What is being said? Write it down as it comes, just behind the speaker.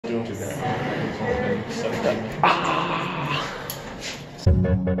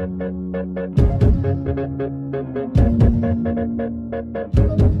This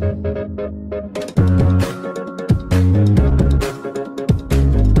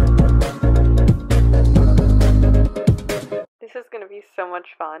is gonna be so much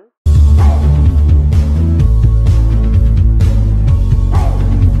fun.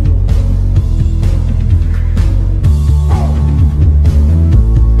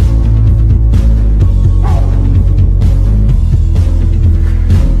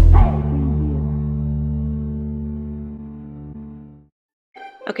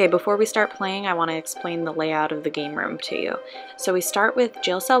 Okay, before we start playing, I want to explain the layout of the game room to you. So we start with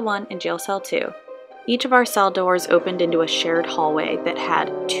Jail Cell 1 and Jail Cell 2. Each of our cell doors opened into a shared hallway that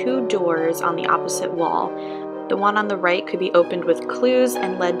had 2 doors on the opposite wall. The one on the right could be opened with clues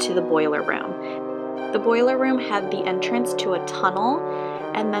and led to the boiler room. The boiler room had the entrance to a tunnel,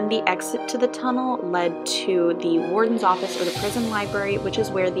 and then the exit to the tunnel led to the warden's office or the prison library, which is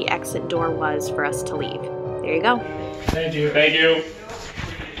where the exit door was for us to leave. There you go. Thank you. Thank you.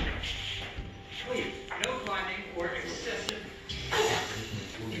 No climbing or excessive.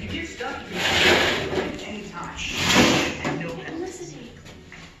 If you get stuck, you can at any time. And no publicity.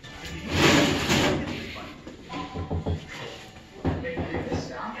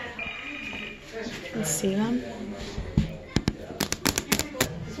 Let's see them.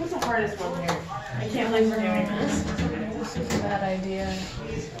 This was the hardest one here. I can't believe we're doing this. This is a bad idea.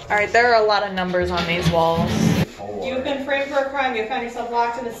 Alright, there are a lot of numbers on these walls. You've been framed for a crime. You found yourself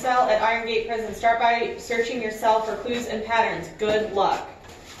locked in a cell at Iron Gate Prison. Start by searching your cell for clues and patterns. Good luck.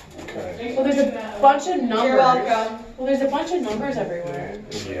 Okay. Well, there's a bunch of numbers. You're welcome. Well, there's a bunch of numbers everywhere.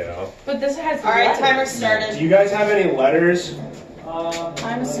 Yeah. But this has All right, letters. timer started. Do you guys have any letters?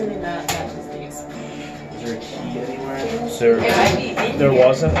 I'm assuming that that's just these. Is there a key anywhere? It might be in There here.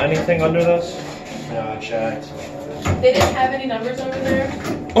 wasn't anything under this? No, I checked. They didn't have any numbers over there.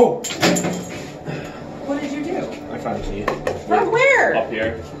 Oh! What did you do? I found a key. From where? Up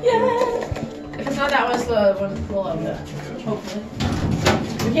here. Yeah. If it's not that one's the one full of the. Hopefully.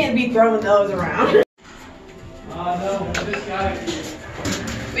 We can't be throwing those around. No, this guy.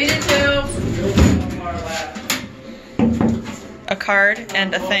 We did too. A card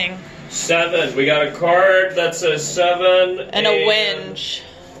and a thing. 7. We got a card that says 7. And a winch.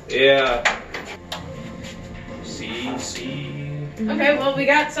 Yeah. See. Okay, well we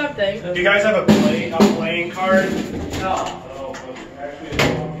got something. Do you guys have a playing card? No. Oh, actually, it's a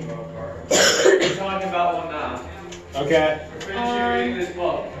Pokemon card. We're talking about one now. Okay. We're finishing reading this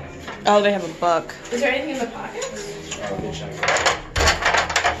book. Oh, they have a book. Is there anything in the pockets? Okay, check it.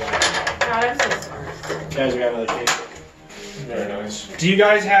 God, I'm so smart. Guys, we got another key. Very nice. Do you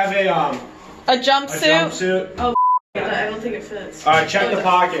guys have a A jumpsuit? jumpsuit? I don't think it fits. Check the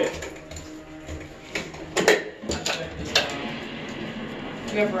pocket.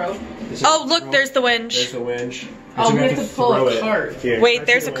 You have rope? Oh, look, there's the winch. There's the winch. Oh, So we have to pull throw a it. cart. Here, Wait, can I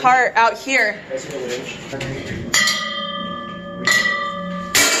there's see a the cart out here. winch? Can I see the winch?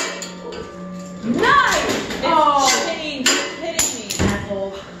 Nice! Oh, Kidding me.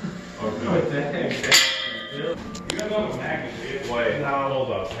 asshole. What the heck? Wait,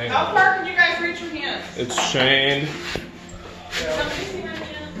 hold up. Hang How on. far can you guys reach your hands? It's chained. Somebody see my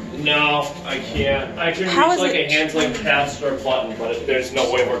hand? No, I can't. I can How reach is like it- a hands length past our button, but there's no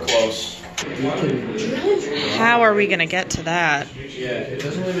way we're close. How are we gonna get to that? Yeah, it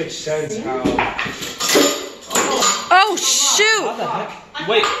doesn't really make sense how. Oh, shoot!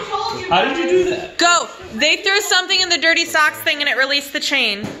 Wait, how did you do that? Go! They threw something in the dirty socks thing and it released the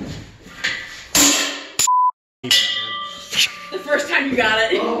chain. The first time you got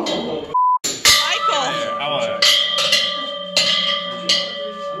it. Michael! I want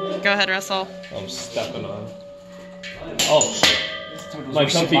Go ahead, Russell. I'm stepping on. Oh shit. My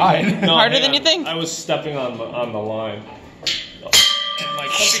comfy Harder hang than on. you think. I was stepping on the line. Oh, my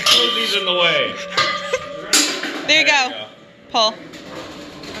comfy cozy's in the way. There you go. Pull.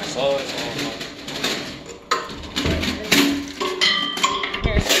 Slowly.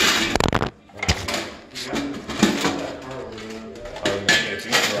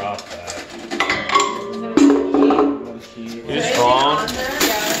 Is wrong?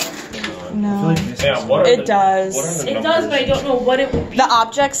 No. Yeah, what are It the, does. What are the It numbers? does, but I don't know what it would be. The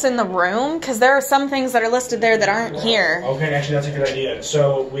objects in the room, because there are some things that are listed there that aren't here. Okay, actually, that's a good idea.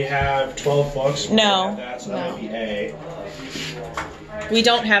 So we have 12 books. We No. have that, so that would be A. We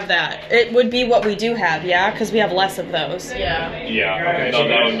don't have that. It would be what we do have, yeah? Because we have less of those. Yeah. Yeah, Okay, no, so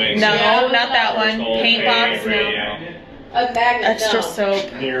that would make No, sense. Yeah, not that one. Old Paint box, no. yeah. A magnet. Extra no.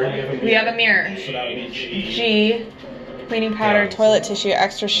 soap. Mirror. We have a mirror. So that would be G. G. cleaning powder, toilet tissue,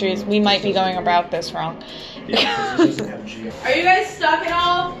 extra shoes. We might be going about this wrong. Yeah, this doesn't have G. Are you guys stuck at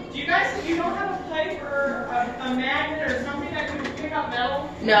all? Do you don't have a pipe or a magnet or something that can pick up metal?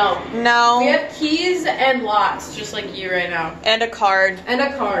 No. No. We have keys and locks, just like you right now. And a card. And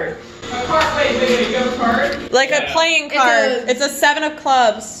a card. A card? Wait, you have a card? Like a playing card. It's a 7 of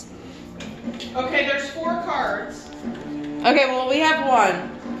clubs. Okay, there's 4 cards. Okay, well we have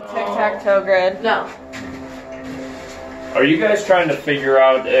one. Tic-tac-toe grid. No. Are you guys trying to figure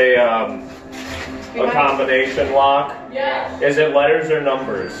out a combination lock? Yeah. Is it letters or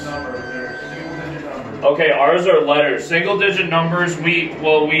numbers? Numbers, they're single-digit numbers. Okay, ours are letters. Single-digit numbers. We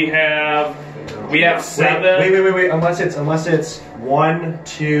have 7. Wait. Unless it's 1,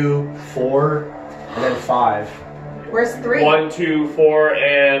 2, 4, and then 5. Where's 3? 1, 2, 4,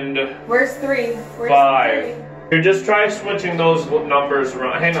 and Where's 3? Where's 5. 3? You just try switching those numbers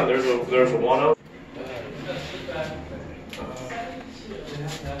around. Hang on, there's a 1 of.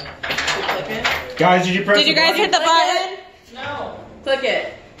 Click it. Guys, did you press Did you guys hit the button? No. Click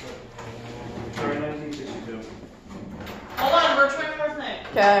it. Sorry, 1962. Hold on, we're trying one more thing.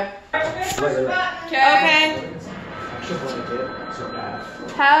 Okay. Okay.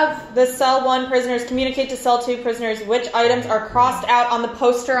 Have the cell 1 prisoners communicate to cell 2 prisoners which items are crossed out on the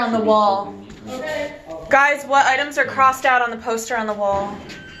poster on the wall. Okay. Guys, what items are crossed out on the poster on the wall?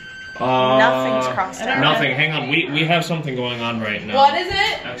 Nothing's crossed out. Nothing. Hang on. We have something going on right now. What is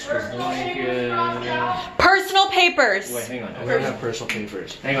it? Extra blanket. Personal papers. Wait, hang on. I don't have personal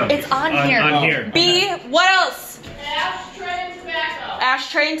papers. Hang on. It's on here. On here. B, what else? Ashtray and tobacco.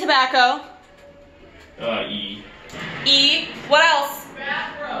 Ashtray and tobacco. E. E, what else?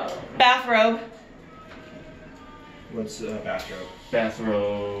 Bathrobe. Bathrobe. What's bathrobe?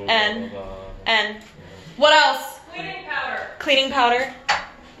 Bathrobe. N. N. What else? Cleaning powder. Cleaning powder.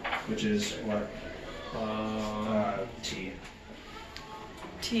 Which is what? T.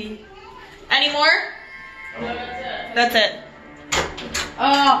 T. Any more? No, that's it. That's it.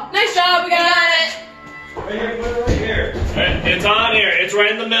 Oh, nice job, we got it. Right here, put it right here. It's on here. It's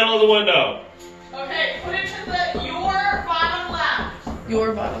right in the middle of the window. Okay, put it to your bottom left.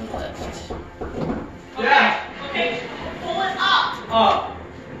 Your bottom left. Okay. Yeah. Okay, pull it up. Up.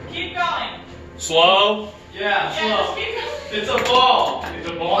 Keep going. Slow. Yeah, Yeah, just slow. keep going. It's a ball. It's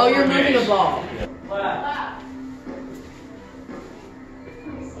a ball. Oh, you're moving the ball. Left. Left.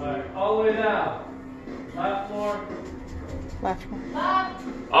 Alright, all the way down. Left floor. Left one. Left.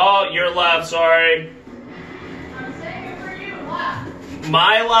 Oh, your left. Sorry. I'm saying it for you. Left.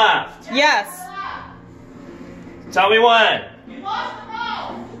 My left. Yes. Left. Tell me when. You lost the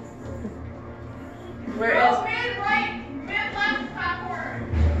ball. Where Go is? mid right, mid left, top corner.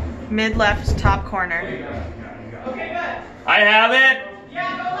 Mid left top corner. Okay, good. I have it.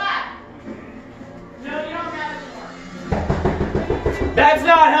 Yeah, go left. No, you don't have it anymore. That's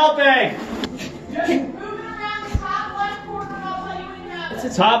not helping! Just move it around the top left corner and I'll tell you when you have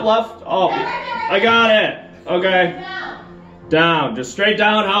it. Top left. Oh, I got it. Okay. Down. Down. Just straight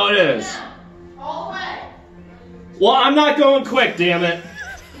down how it is. Down. All the way. Well, I'm not going quick, damn it.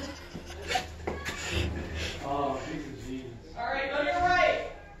 Oh, Jesus. Alright, go to your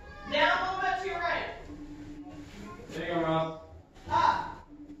right. Down a little bit to your right. There you go, Ross. Up.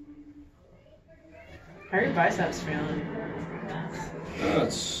 How are your biceps feeling?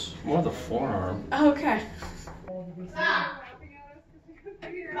 That's more the forearm. Oh, okay. Stop.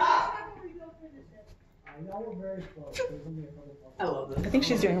 Up. I love this. I think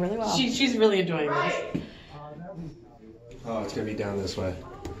she's doing really well. She's really enjoying this. Right. Oh, it's gonna be down this way.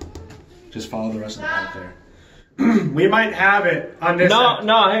 Just follow the rest of the path there. We might have it on this side.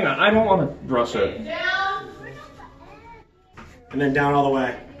 No, hang on. I don't want to brush it. Down. And then down all the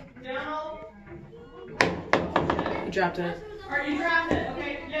way. Down. You dropped it. Alright, you dropped it.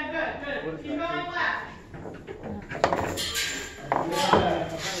 Okay, yeah, good. Keep going left.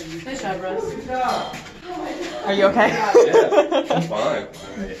 Nice job, Russ. Are you okay? I'm fine. Down,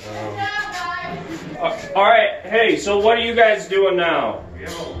 guys. All right. Hey, so what are you guys doing now? We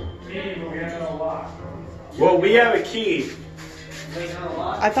have a key, but we have no lock. Well, we have a key.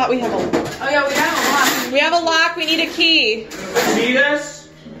 I thought we have a. Oh yeah, we got a lock. We have a lock. We need a key. See this?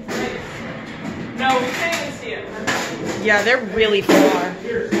 No, we can't even see it. Yeah, they're really far.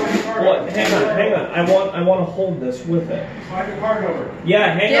 What? Hang on. I want to hold this with it. Slide your card over.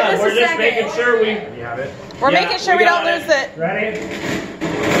 Yeah, hang Give on. us We're a just second. making sure we. You have it. We're Yeah, making sure we we don't got lose it. it. Ready?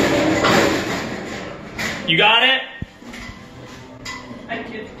 You got it? I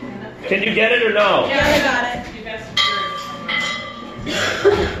kid. Can you get it or no? Yeah, I got it. You got some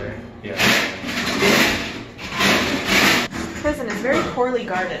Yeah. Prison is very poorly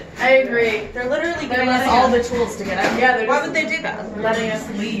guarded. I agree. They're literally They're giving us letting all us- the tools to get out. Yeah, they're Why just would they do that? letting us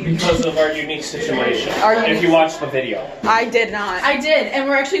leave. Because of our unique situation. Our If unique- you watch the video. I did not. I did, and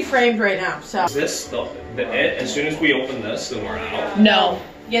we're actually framed right now, so. This, as soon as we open this, then we're out. No.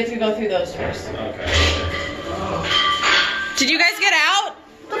 You have to go through those first. Okay. Did you guys get out?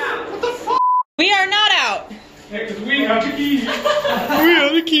 What the fuck? We are not out. Yeah, because we have the keys. We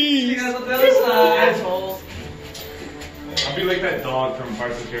have the keys. You guys look the other side. Assholes. I'll be like that dog from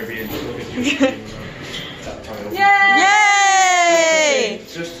Parts of the Caribbean. Just look at you. Yay!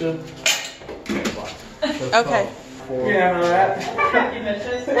 Just to. Okay. Yeah, no, that.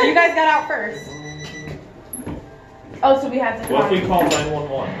 You guys got out first. Oh, so we have to What call. if we call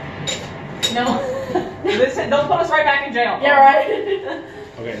 911? No. Listen, don't put us right back in jail. Yeah, right.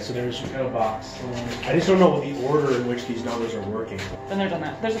 Okay, so there's a box. I just don't know the order in which these numbers are working. Then there's on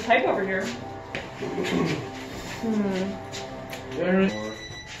that. There's a pipe over here. No,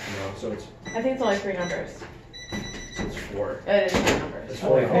 so it's I think it's only 3 numbers. 4. It is 3 numbers. It's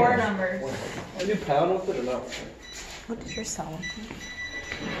 4 numbers. Are you pound with it or not? What did your cell look like?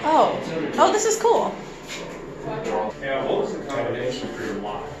 Oh. Oh, this is cool. Yeah, what was the combination for your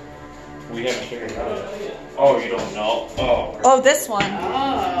lock? We haven't figured it out yet. Oh, you don't know? Oh. Oh, this one.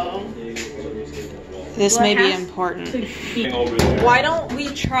 Oh. This Well, may it be has important. Over there. Why don't we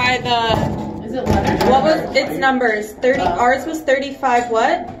try the... Is it letters? What was its numbers? 30. Ours was 35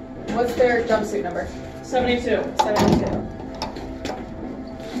 what? What's their jumpsuit number? 72. 72.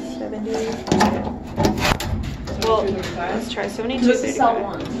 70. Well, let's try 72. This is cell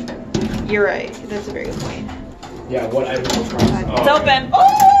 35. 1. You're right. That's a very good point. Yeah, what I will try. It's open. Oh!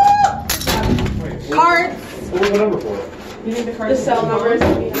 Cards. What number for it? You need the card. The cell numbers.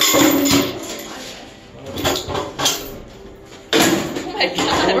 Oh my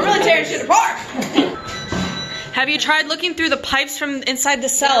God, we're really tearing shit apart. Have you tried looking through the pipes from inside the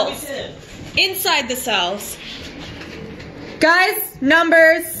cells? Yeah, Inside the cells. Guys,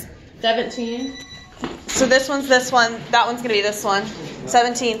 numbers. 17. So this one's this one. That one's gonna be this one.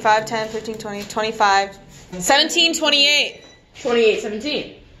 17, 5, 10, 15, 20, 25. 17, 28. 28,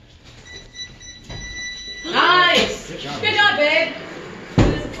 17. Nice! Good job, babe.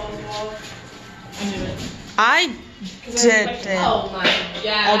 I did it. Oh my god.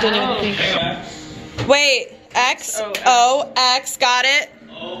 I didn't even think. Wait, X, O, X, got it?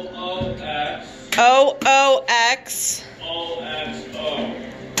 O-O-X. O, O, X, O-X-O.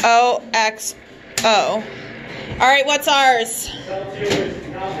 O, X, O. All right, what's ours?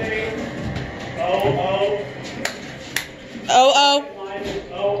 O-O. O, O,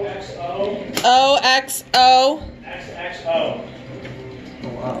 O-X-O. O, X, O. X-X-O.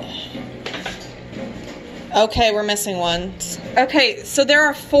 Okay, we're missing one. Okay, so there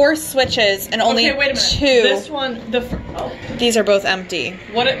are 4 switches and only Okay, wait a minute. 2. This one, These are both empty.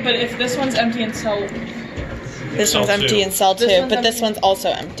 but if this one's empty and cell, This one's empty in cell 2, This one's but this empty. one's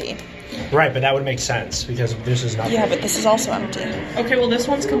also empty. Right, but that would make sense because this is not. Yeah, but this is also empty. okay, well this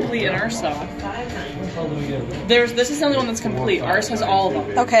one's complete in our cell. This is the only one that's complete. Ours has all of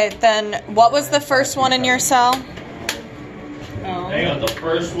them. Okay, then what was the first one in your cell? Hang on, the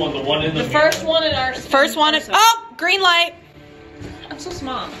first one, the one in the The first one in our First one is, cell. oh, green light. I'm so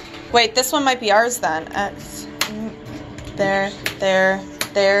smart. Wait, this one might be ours then. There, there,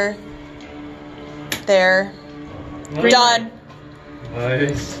 there, there. Done.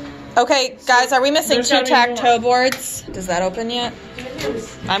 Nice. Okay, guys, are we missing There's 2 gotta be tic-toe boards? Does that open yet?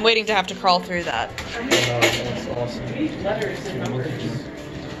 I'm waiting to have to crawl through that. That's awesome.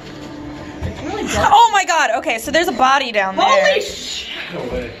 Oh my god, okay, so there's a body down there. Holy shit! No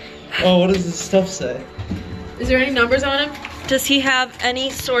way. Oh, what does this stuff say? Is there any numbers on him? Does he have any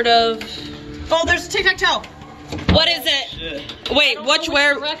sort of... Oh, there's tic-tac-toe. What is it? Wait,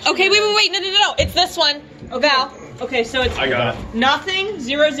 where? Okay, wait, no. It's this one. Val. Okay, so it's I got it. nothing,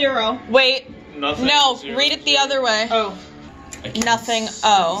 0, 0. Wait, Nothing. no, Zero. read it the other way. Oh, Nothing,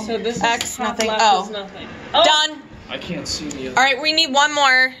 O. so this is X, top nothing, left O. is nothing. Oh. Done. I can't see the other. All right, we need one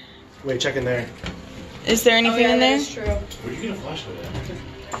more. Wait, check in there. Is there anything in there? True. Where'd you get a flashlight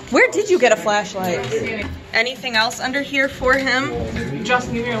at? Where did you get a flashlight? Anything else under here for him?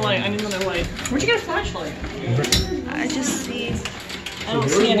 Justin, give me your light. I need another light. Where'd you get a flashlight? I just see. I don't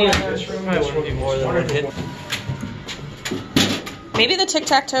see any other. Probably wouldn't be more than one hit. Maybe the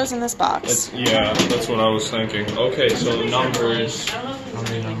tic-tac-toes in this box. Yeah, that's what I was thinking. Okay, so the numbers. How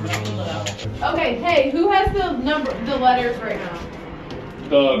many numbers on the wall? Okay, hey, who has the letters right now?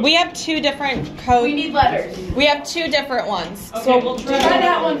 We have 2 different codes. We need letters. We have 2 different ones. So we'll Try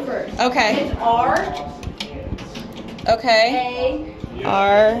that one first. Okay. It's R, Okay. A,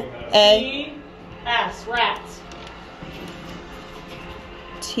 R, A. E, S, rats.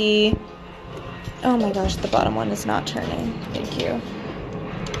 T. Oh my gosh, the bottom one is not turning. Thank you.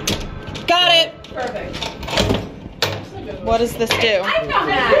 Got it! Perfect. What does this do? I know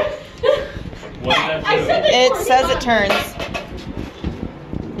that. What did that do? It says it turns.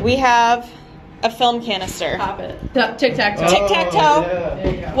 We have a film canister. Pop it. Tic-tac-toe. Tic-tac-toe.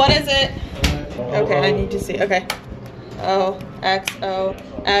 There you go. What is it? Okay, I need to see. Okay. O, X, O,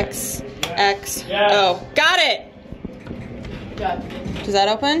 X, X, O. Got it! Good. Does that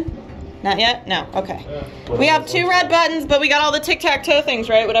open? Not yet? No. Okay. We have 2 red buttons, but we got all the tic-tac-toe things,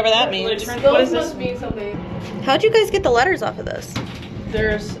 right? Whatever that means. Those must mean something. How'd you guys get the letters off of this?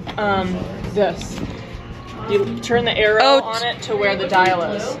 There's this. You turn the arrow on it to where the dial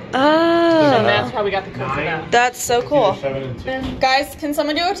is. And that's Oh. how we got the code for that. That's so cool. 7 and 2. Guys, can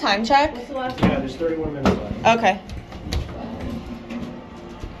someone do a time check? What's the last Yeah, there's 31 minutes left. Okay.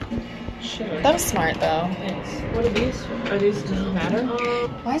 That was smart, though. Thanks. What are these? Are these, does it matter?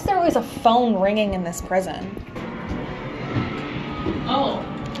 Why is there always a phone ringing in this prison? Oh.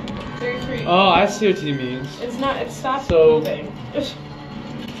 33. Oh, I see what he means. It's not, it stopped So- moving.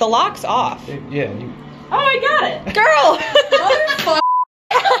 The lock's off. Yeah, you. Oh, I got it. Girl!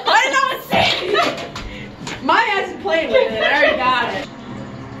 I didn't know what to say. My ass is playing with it. I already got it.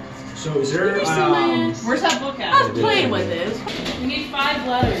 So is there, Where's that book I at? was playing with it. We need 5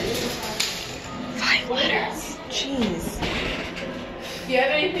 letters. 5 letters. Jeez. Do you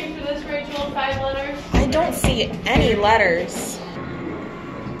have anything for this, Rachel? 5 letters? I don't see any letters.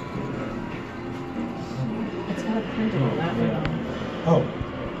 It's got a printed on that way. oh,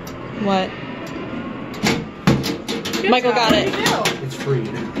 What? Michael got it. it's free.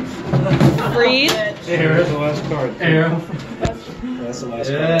 Freed? Here's the last card. Arrow. That's the last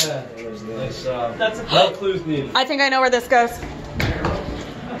Yeah. one. There's this. That's a No clues needed. I think I know where this goes.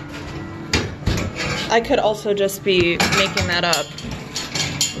 I could also just be making that up.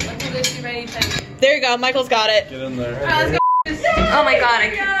 Look at this, you ready to There you go. Michael's got it. Get in there. Oh my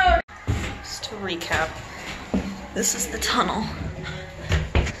god. Just to recap, this is the tunnel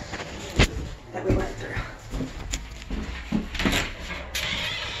that we went through.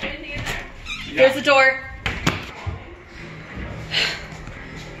 There's a door.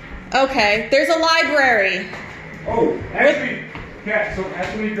 Okay, there's a library. Oh, actually, yeah, so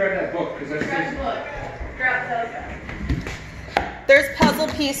actually you grab that book, because that's grab the book. Grab the There's puzzle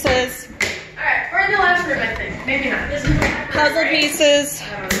pieces. Alright, we're in the last room, I think. Maybe not. This is Puzzle pieces.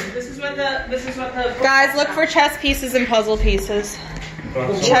 This is what the Guys, look for chess pieces and puzzle pieces.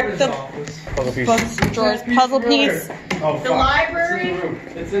 Check the books, drawers. Puzzle piece. Oh, the library.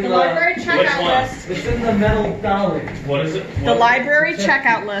 It's in The library checkout one? list. It's in the metal dolly. What is it? The library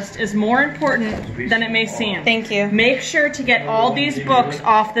checkout list is more important than it may seem. Thank you. Make sure to get all these books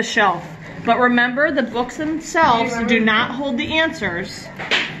off the shelf. But remember, the books themselves do not hold the answers.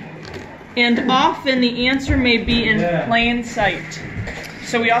 And often the answer may be in plain sight.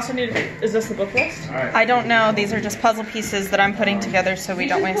 So we also need, is this the book list? I don't know. These are just puzzle pieces that I'm putting together so we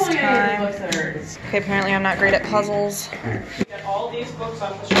don't waste time. Okay, apparently I'm not great at puzzles. Get all these books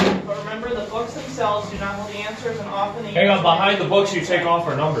off the shelf. But remember, the books themselves do not hold the answers, and often the Hang on, behind the books you take off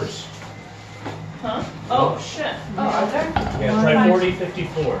our numbers. Huh? Oh, shit. Oh, are there? Yeah, try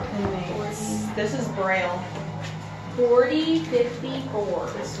 4054. This is Braille. 4054.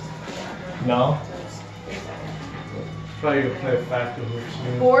 No? Probably gonna play a factor here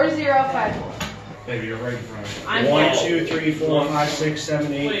soon. 4054. Baby, you're right in front of me. I'm 1, 2, 3, 4, 5, 6,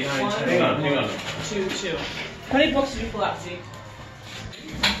 7, 8, Wait, 9, one. 10. Hang on. 2, 2. How many books did you pull out, Zeke?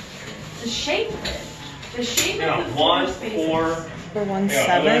 The shape of it. The shape Hang of on, the 1, spaces. 4. For 1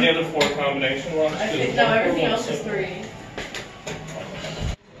 Yeah, are there any 7. other 4 combination ones? I think, no, everything else is 3.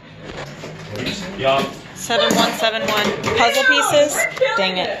 Yup. 7171. Puzzle pieces?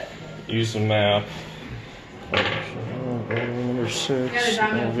 Dang it. Use the map. Number 6,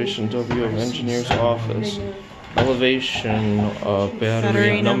 elevation W of engineer's office. Elevation of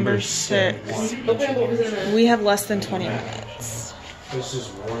battery number 6. We have less than 20 minutes. This is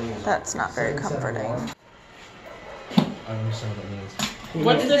one. That's not very comforting. I understand what that means.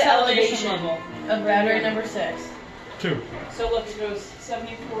 What's this elevation level? Of battery number 6. 2. So look, it goes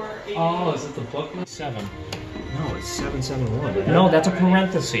 74, 80. Oh, is it the book? 7. No, it's 771. No, that's a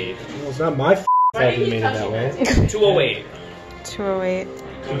parenthesis. Well, it's not my fault they made it that way. 208. 208,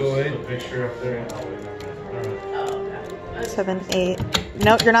 208. Picture up there. 78.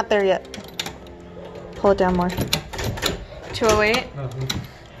 No, you're not there yet. Pull it down more. 208.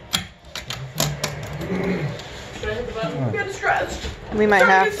 We might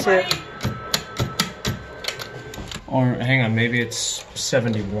have to. Or hang on, maybe it's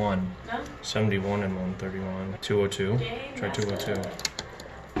 71. No? 71 and 131. 202. Try 202.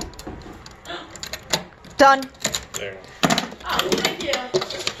 Done. There. Oh, thank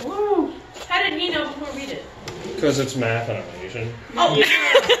you. Woo. How did he know before we did? Because it's math animation. Oh,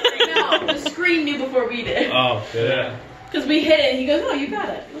 no, the screen knew before we did. Oh, yeah. Because we hit it, and he goes, oh, you got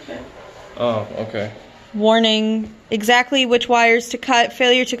it. Okay. Oh, okay. Warning. Exactly which wires to cut.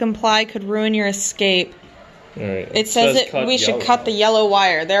 Failure to comply could ruin your escape. All right. It says cut we should yellow. cut the yellow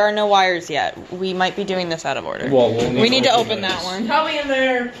wire. There are no wires yet. We might be doing this out of order. Well, we need to open that one. Probably in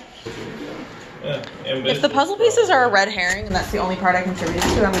there. Yeah. If the puzzle pieces are a red herring and that's the only part I contributed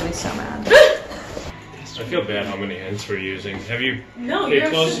to, I'm gonna be so mad. I feel bad how many hints we're using. Have you No, paid you're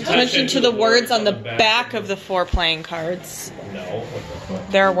close Attention to the words on the back of the 4 playing cards. No. What the fuck?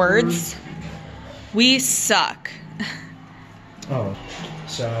 There are words. We suck. Oh.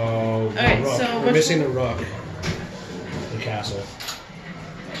 So, right, rook. so We're which missing the rook. The castle.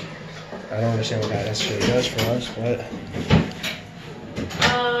 I don't understand what that necessarily does for us, but...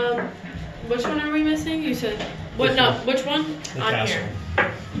 Which one are we missing? You said what? No, which one? The On castle.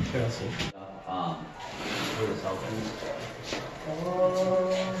 here. Castle.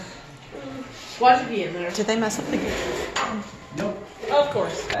 Watch it be in there. Did they mess up the game? Of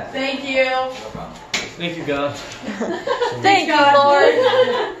course. Thank you. Thank you, God. Thank you, Lord.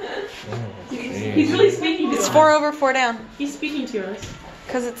 He's really speaking to It's us. 4 over, 4 down. He's speaking to us.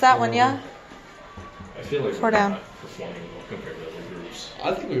 Because it's that one, yeah? I feel like 4 we're down. not performing well compared to other groups.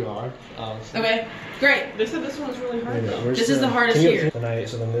 I think we are. Honestly. Okay, great. They said this one's really hard though. Where's This is the hardest can you- here. Tonight,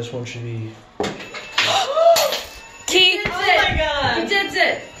 so then this one should be... Key. Oh my god. He did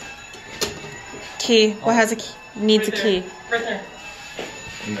it. Key. What has a key? Needs a key. Right there.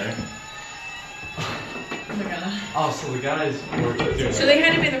 In there. Oh my god. Oh, so the guys were doing So they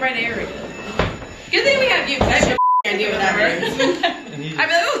had to be in the right area. Good thing we have you, because I have no idea what that is. and he's, I'd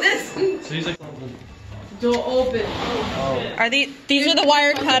be like, oh, this. so he's like, Door open. oh, Are these are the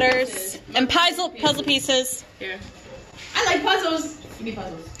wire cutters and puzzle pieces. Here. I like puzzles. Give me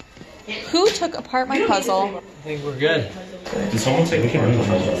puzzles. Who took apart my puzzle? I think we're good. Did someone take apart the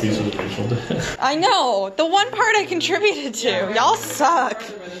puzzle pieces of Rachel did? I know. The one part I contributed to. Y'all suck.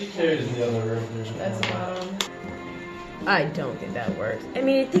 She carries in the other room. That's the bottom. I don't think that works. I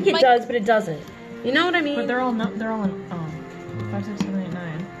mean, I think it does, but it doesn't. You know what I mean? But they're all in 5, 6, 7, 8,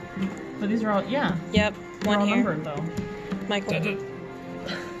 9. But these are all Yep. They're One all here. numbered, though. Michael.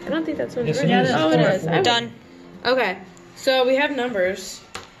 I don't think that sounds Yes, right. it is. Oh, it is. Done. Okay, so we have numbers.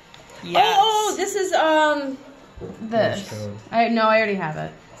 Yes. Oh, this is this. I already have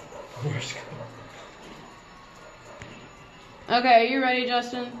it. Okay, you ready,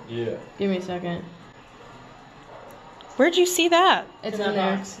 Justin? Yeah. Give me a second. Where'd you see that? It's in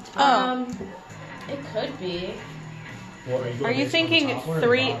there. Oh. It could be. Are you thinking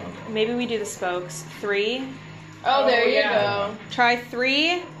 3? Maybe we do the spokes. 3. Oh, there you go. Try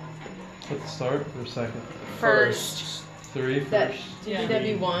 3 Let's start for a second. first. 3 That first. that'd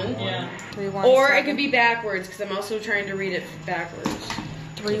be 1. Yeah. 3, 1, Or 7. it could be backwards because I'm also trying to read it backwards.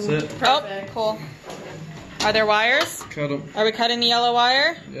 3. That's it. Oh, Perfect. cool. Are there wires? Cut them. Are we cutting the yellow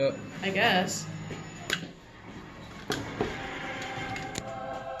wire? Yep. I guess.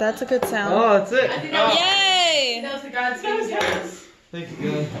 That's a good sound. Oh, that's it. Yay! That was the Godspeed guys. Thank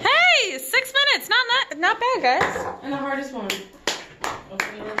you, God. Hey, 6 minutes. Not bad, guys. And the hardest one.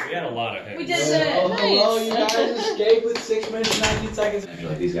 We had a lot of hits. We did it. Hello, you guys escaped with 6 minutes and 19 seconds. I feel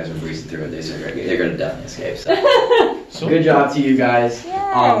like these guys are breezing through it. They're gonna definitely escape. So. Good job to you guys.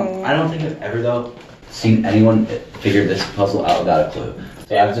 I don't think I've ever though seen anyone figure this puzzle out without a clue.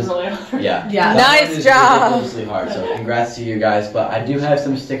 So I've just yeah. Yeah. That Nice one is job. ridiculously hard. So congrats to you guys. But I do have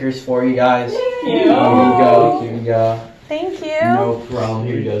some stickers for you guys. Thank you. Here you go. Here you go. Thank you. No problem.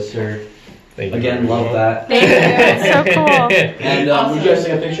 Here you go, sir. Thank you. Again, love that. Thank you. It's so cool. And would you guys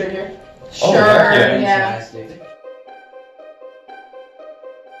take a picture here? Sure. Fantastic.